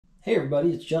Hey everybody,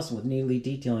 it's Justin with newbie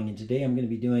Detailing, and today I'm going to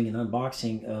be doing an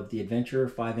unboxing of the Adventurer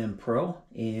 5M Pro,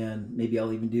 and maybe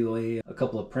I'll even do a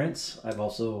couple of prints. I've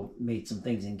also made some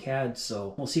things in CAD,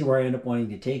 so we'll see where I end up wanting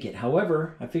to take it.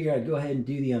 However, I figured I'd go ahead and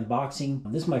do the unboxing.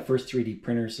 This is my first 3D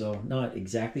printer, so not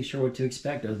exactly sure what to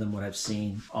expect other than what I've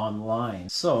seen online,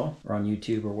 or on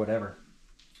YouTube or whatever.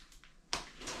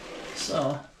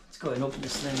 So let's go ahead and open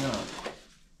this thing up.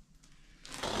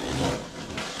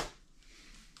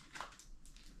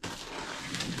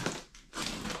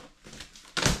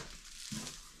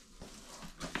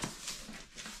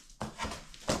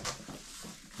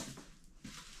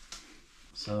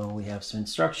 So we have some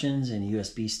instructions and a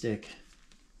USB stick.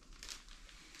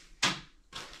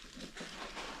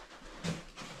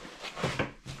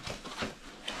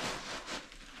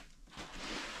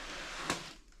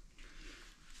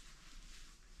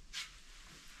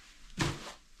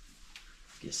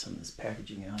 Get some of this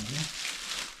packaging out here.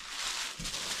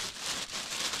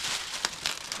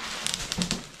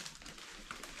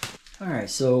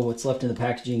 Alright, so what's left in the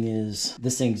packaging is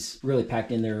this thing's really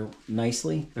packed in there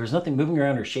nicely. There's nothing moving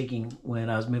around or shaking when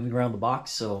I was moving around the box,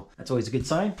 so that's always a good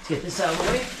sign. Let's get this out of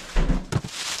the way.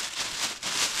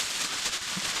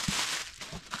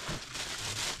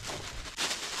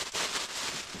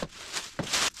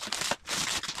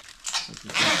 So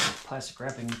we've got some plastic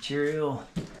wrapping material.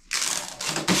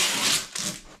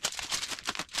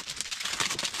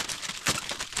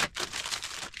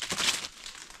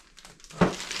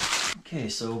 Okay,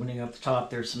 so opening up the top,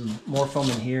 there's some more foam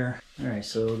in here. All right,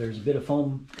 so there's a bit of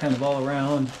foam kind of all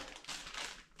around.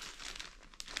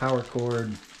 Power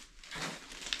cord.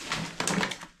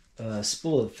 A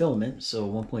spool of filament, so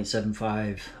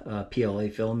 1.75 PLA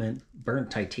filament.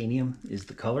 Burnt titanium is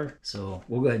the color. So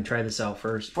we'll go ahead and try this out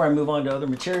first before I move on to other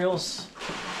materials.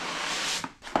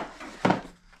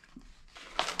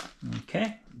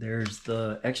 Okay, there's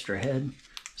the extra head.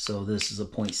 So this is a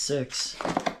 0.6.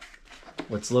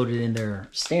 What's loaded in there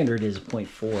standard is a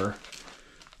 0.4.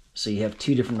 So you have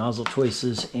two different nozzle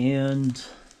choices and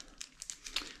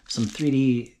some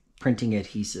 3D printing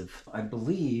adhesive. I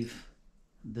believe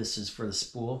this is for the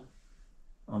spool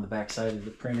on the back side of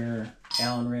the printer.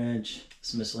 Allen wrench,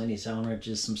 some miscellaneous Allen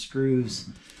wrenches, some screws,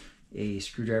 a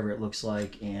screwdriver it looks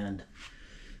like, and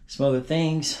some other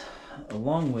things,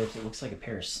 along with, it looks like a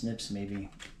pair of snips maybe.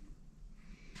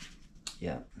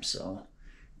 Yeah, so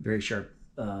very sharp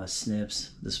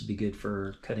snips. This would be good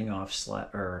for cutting off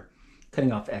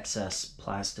cutting off excess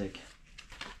plastic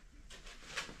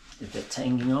if it's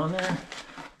hanging on there.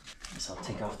 I guess I'll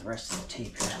take off the rest of the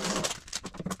tape here.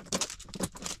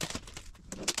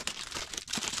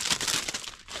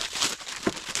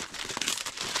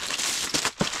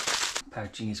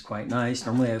 Packaging is quite nice.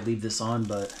 Normally I'd leave this on,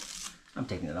 but I'm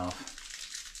taking it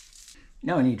off.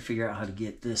 Now I need to figure out how to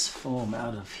get this foam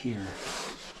out of here,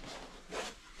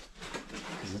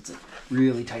 because it's a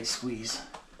really tight squeeze.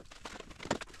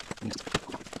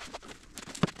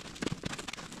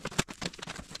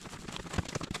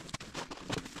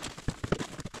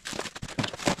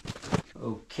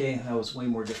 Okay, that was way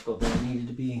more difficult than it needed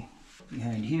to be.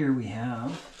 Behind here we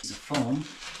have the foam.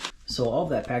 So all of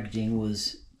that packaging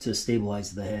was to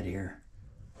stabilize the head here.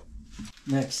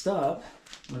 Next up,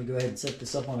 I'm going to go ahead and set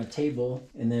this up on a table,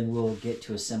 and then we'll get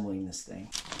to assembling this thing.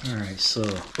 All right, so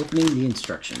opening the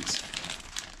instructions.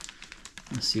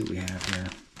 Let's see what we have here.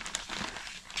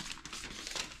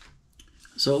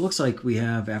 So it looks like we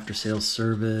have after sales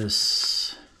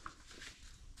service.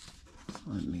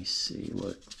 Let me see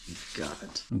what we've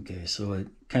got. Okay, so it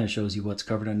kind of shows you what's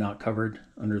covered and not covered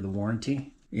under the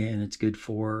warranty. And it's good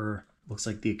for, looks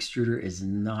like the extruder is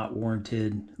not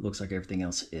warranted. Looks like everything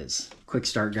else is. Quick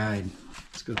start guide.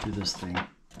 Let's go through this thing.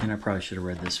 And I probably should have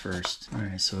read this first. All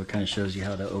right, so it kind of shows you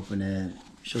how to open it.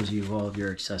 Shows you all of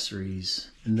your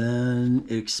accessories. And then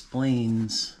it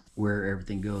explains where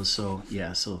everything goes. So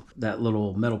yeah, so that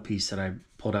little metal piece that I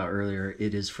pulled out earlier,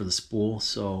 it is for the spool.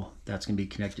 So that's gonna be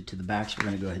connected to the back. So we're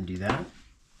gonna go ahead and do that.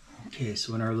 Okay,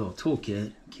 so in our little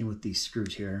toolkit, came with these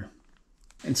screws here.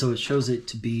 And so it shows it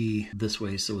to be this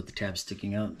way, so with the tab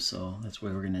sticking up. So that's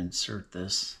why we're gonna insert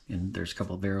this. And there's a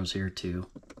couple of arrows here too.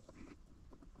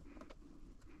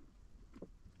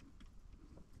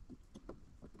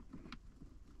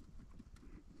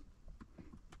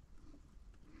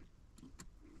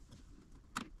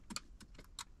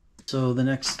 So the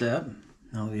next step,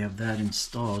 now that we have that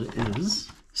installed, is,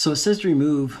 so it says to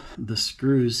remove the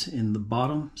screws in the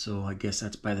bottom. So I guess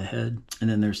that's by the head. And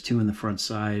then there's two in the front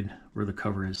side where the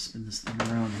cover is. Spin this thing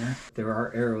around here. There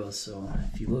are arrows, so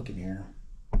if you look in here,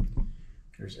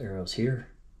 there's arrows here,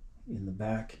 in the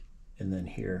back, and then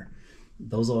here.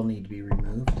 those all need to be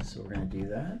removed, so we're going to do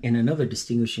that. And another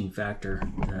distinguishing factor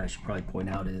that I should probably point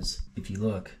out is, if you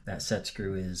look, that set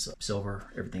screw is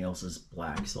silver, everything else is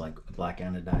black, so like black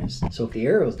anodized. So if the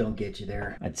arrows don't get you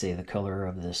there, I'd say the color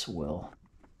of this will.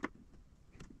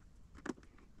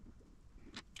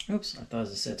 Oops, I thought it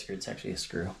was a set screw. It's actually a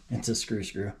screw. It's a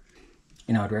screw.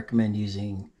 And I would recommend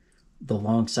using the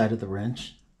long side of the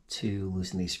wrench to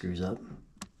loosen these screws up.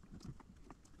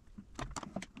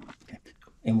 Okay.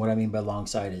 And what I mean by long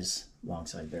side is long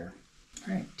side there.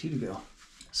 All right, 2 to go.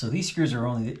 So these screws are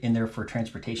only in there for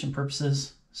transportation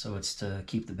purposes. So it's to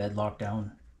keep the bed locked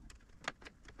down.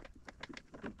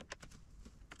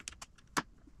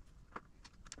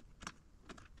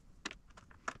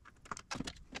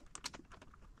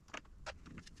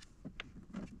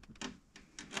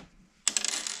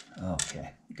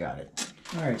 Okay, got it.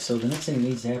 All right, so the next thing that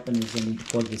needs to happen is I need to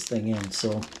plug this thing in.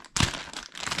 So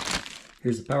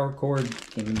here's the power cord,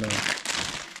 came in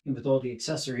with all the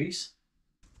accessories.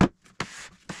 Okay,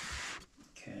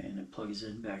 and it plugs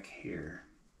in back here.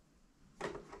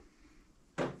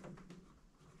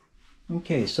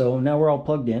 Okay, so now we're all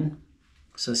plugged in.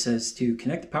 So it says to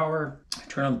connect the power,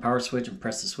 turn on the power switch and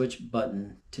press the switch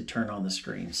button to turn on the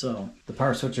screen. So the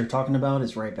power switch they're talking about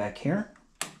is right back here.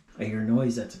 I hear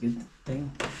noise, that's a good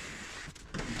thing.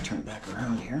 Turn it back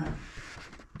around here.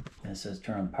 And it says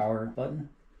turn on the power button.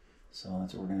 So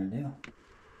that's what we're going to do.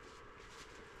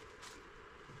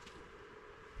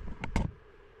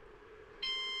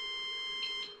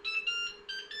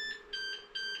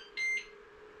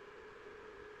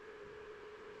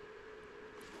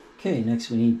 Okay,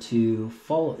 next we need to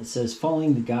follow. It says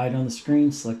following the guide on the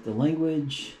screen, select the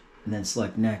language, and then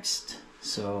select next.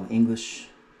 So English.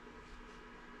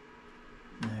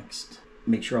 Next.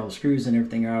 Make sure all the screws and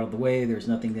everything are out of the way. There's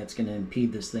nothing that's going to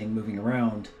impede this thing moving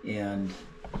around. And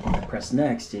when I press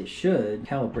next, it should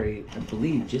calibrate, I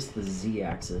believe, just the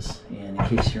Z-axis. And in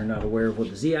case you're not aware of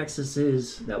what the Z-axis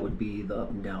is, that would be the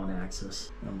up and down axis.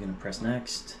 I'm going to press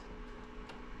next.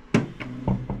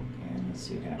 And let's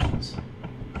see what happens.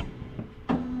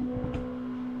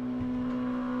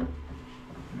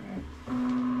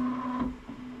 Alright.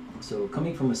 So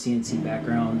coming from a CNC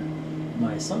background,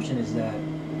 my assumption is that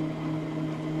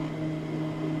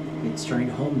it's trying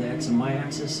to home the X and Y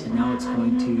axis, and now it's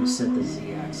going to set the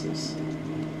Z axis.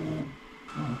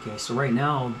 Okay, so right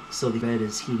now, so the bed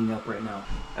is heating up right now.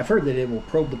 I've heard that it will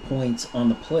probe the points on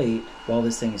the plate while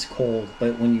this thing is cold,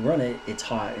 but when you run it, it's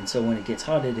hot, and so when it gets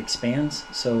hot, it expands.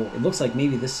 So it looks like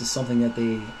maybe this is something that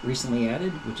they recently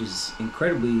added, which is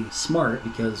incredibly smart,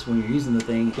 because when you're using the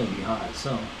thing, it's going to be hot.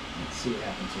 So let's see what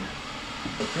happens here.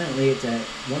 But currently it's at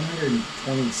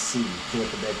 120°C for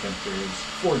what the bed temperature is.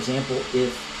 For example,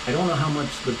 if I don't know how much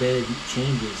the bed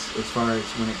changes as far as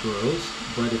when it grows,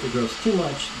 but if it grows too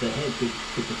much, the head could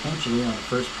potentially, on the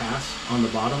first pass on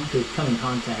the bottom, could come in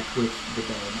contact with the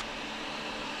bed.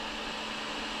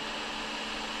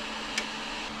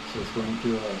 So it's going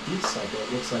through a heat cycle.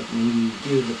 It looks like maybe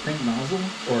either the print nozzle,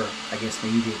 or I guess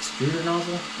maybe the extruder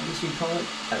nozzle, I guess you'd call it.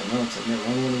 I don't know, it's I've never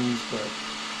run one of these, but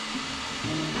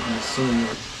I'm assuming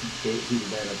it heated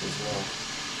that up as well.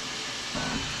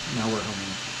 Now we're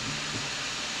homing.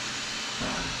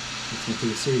 It's going to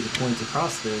take a series of points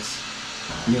across this,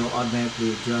 and it'll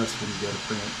automatically adjust when you go to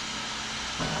print.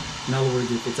 In other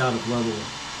words, if it's out of level,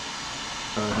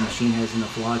 the machine has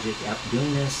enough logic after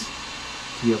doing this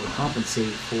to be able to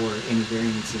compensate for any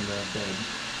variance in the bed,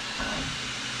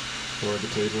 or the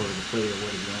table, or the plate, or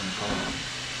whatever you want to call it.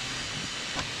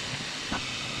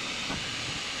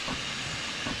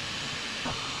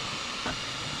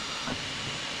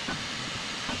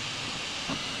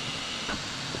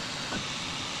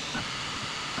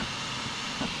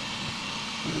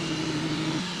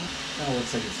 It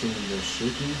looks like it's doing the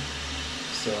shaking,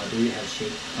 so I believe it has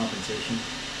shake compensation.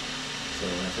 So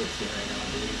that's what it's doing right now, I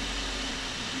believe.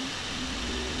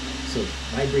 So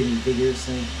vibrating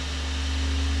vigorously.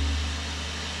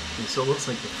 And so it looks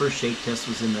like the first shake test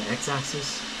was in the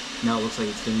x-axis. Now it looks like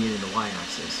it's doing it in the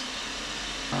y-axis.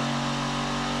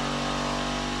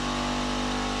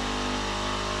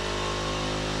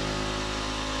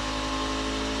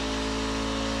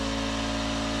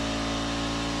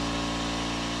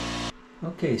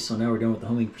 Okay, so now we're done with the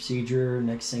homing procedure.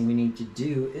 Next thing we need to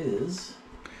do is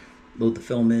load the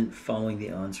filament following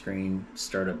the on-screen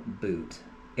startup boot.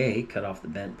 A, cut off the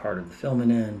bent part of the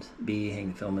filament end. B,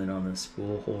 hang the filament on the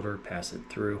spool holder, pass it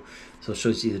through. So it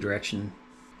shows you the direction.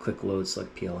 Click load,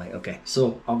 select PLA. Okay,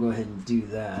 so I'll go ahead and do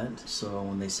that. So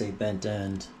when they say bent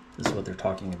end, this is what they're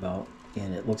talking about.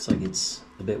 And it looks like it's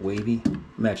a bit wavy.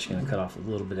 I'm actually going to cut off a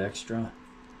little bit extra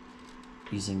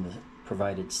using the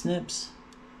provided snips.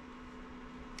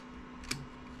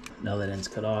 Now that end's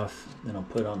cut off, then I'll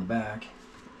put it on the back.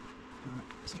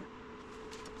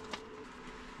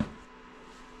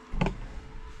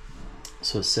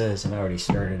 So it says, and I already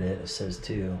started it, it says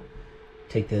to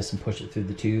take this and push it through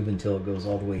the tube until it goes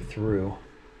all the way through.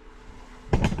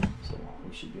 So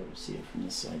we should be able to see it from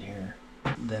this side here.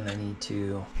 Then I need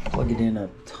to plug it in up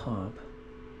top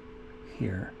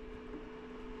here.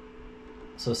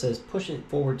 So it says push it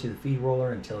forward to the feed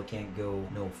roller until it can't go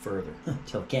no further.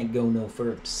 Until it can't go no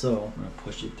further. So I'm gonna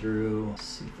push it through,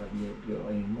 see if I can get it to go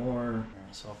any more. All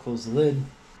right, so I'll close the lid,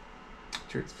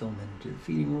 insert the filament into the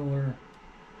feeding roller.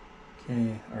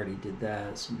 Okay, I already did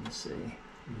that, so I'm gonna say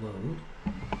load.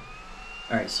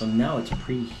 All right, so now it's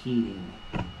preheating.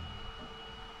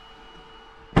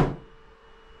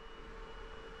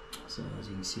 So as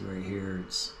you can see right here,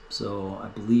 it's, so I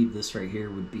believe this right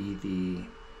here would be the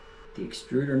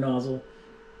extruder nozzle.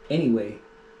 Anyway,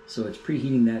 so it's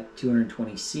preheating that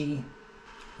 220C.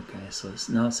 Okay, so it's,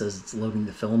 now it says it's loading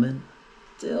the filament.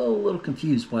 Still a little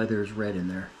confused why there's red in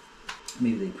there.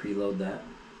 Maybe they preload that.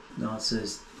 Now it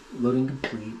says loading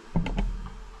complete.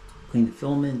 Clean the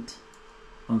filament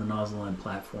on the nozzle line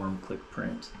platform, click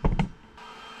print.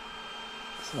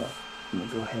 So I'm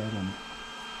gonna go ahead and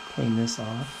clean this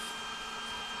off.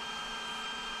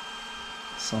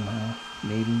 Somehow,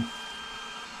 maybe.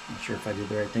 Not sure if I did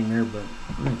the right thing there, but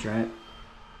I'm gonna try it.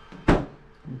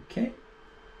 Okay.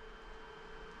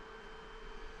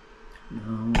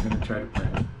 Now we're gonna try to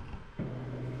print.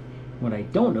 What I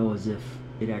don't know is if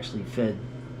it actually fed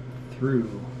through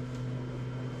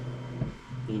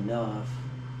enough.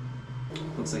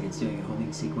 Looks like it's doing a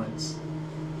homing sequence.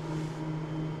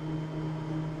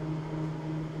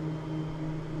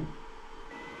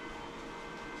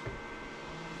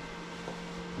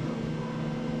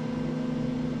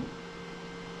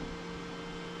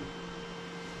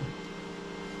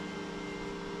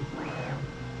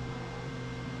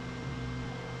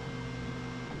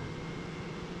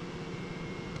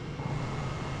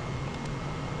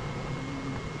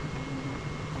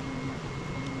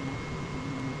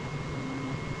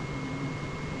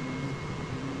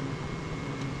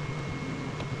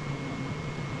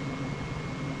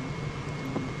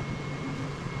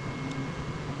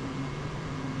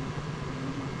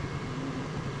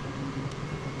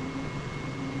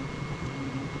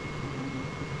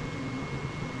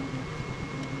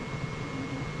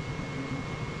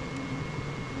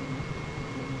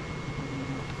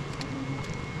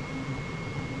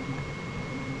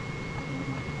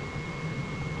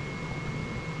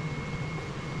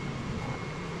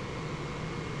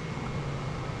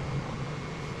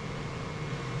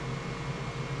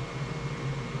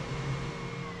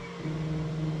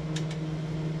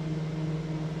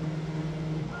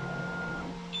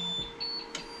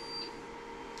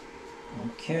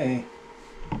 Okay,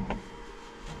 let's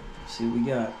see what we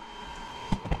got.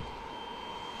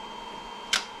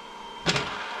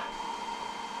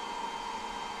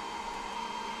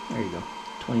 There you go,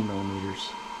 20 millimeters,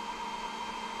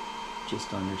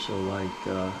 just under, so like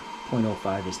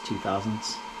 0.05 is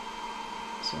 2/1000ths,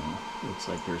 so looks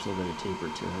like there's a little bit of taper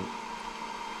to it.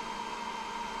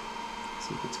 Let's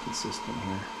see if it's consistent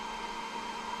here.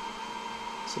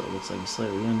 So it looks like it's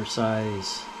slightly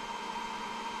undersized.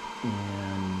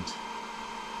 And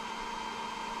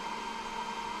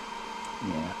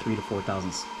yeah, 3 to 4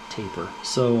 thousandths taper.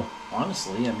 So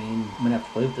honestly, I mean, I'm gonna have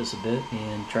to play with this a bit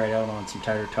and try it out on some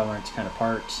tighter tolerance kind of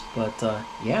parts. But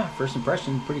yeah, first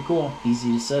impression, pretty cool.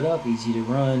 Easy to set up, easy to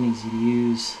run, easy to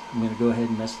use. I'm gonna go ahead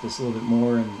and mess with this a little bit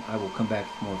more, and I will come back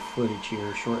with more footage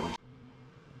here shortly.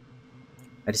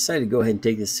 I decided to go ahead and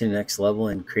take this to the next level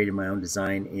and created my own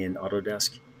design in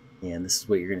Autodesk. And this is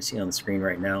what you're gonna see on the screen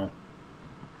right now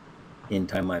in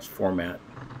time-lapse format.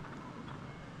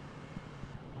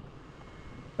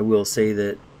 I will say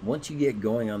that once you get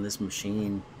going on this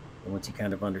machine and once you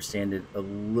kind of understand it a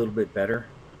little bit better,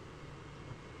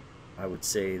 I would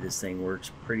say this thing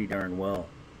works pretty darn well.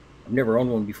 I've never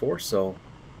owned one before, so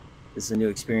this is a new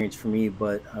experience for me,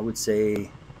 but I would say,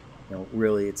 you know,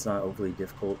 really it's not overly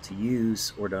difficult to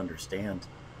use or to understand.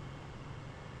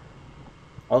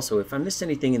 Also, if I missed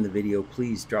anything in the video,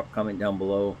 please drop a comment down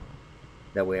below.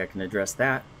 That way I can address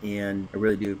that, and I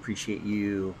really do appreciate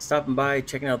you stopping by,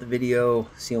 checking out the video,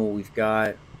 seeing what we've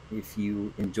got. If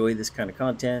you enjoy this kind of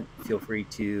content, feel free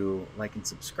to like and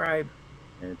subscribe,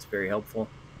 and it's very helpful.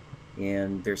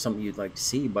 And if there's something you'd like to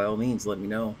see, by all means, let me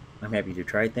know. I'm happy to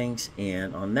try things.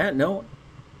 And on that note,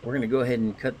 we're going to go ahead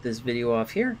and cut this video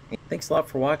off here. Thanks a lot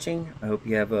for watching. I hope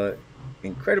you have an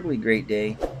incredibly great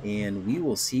day, and we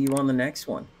will see you on the next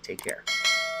one. Take care.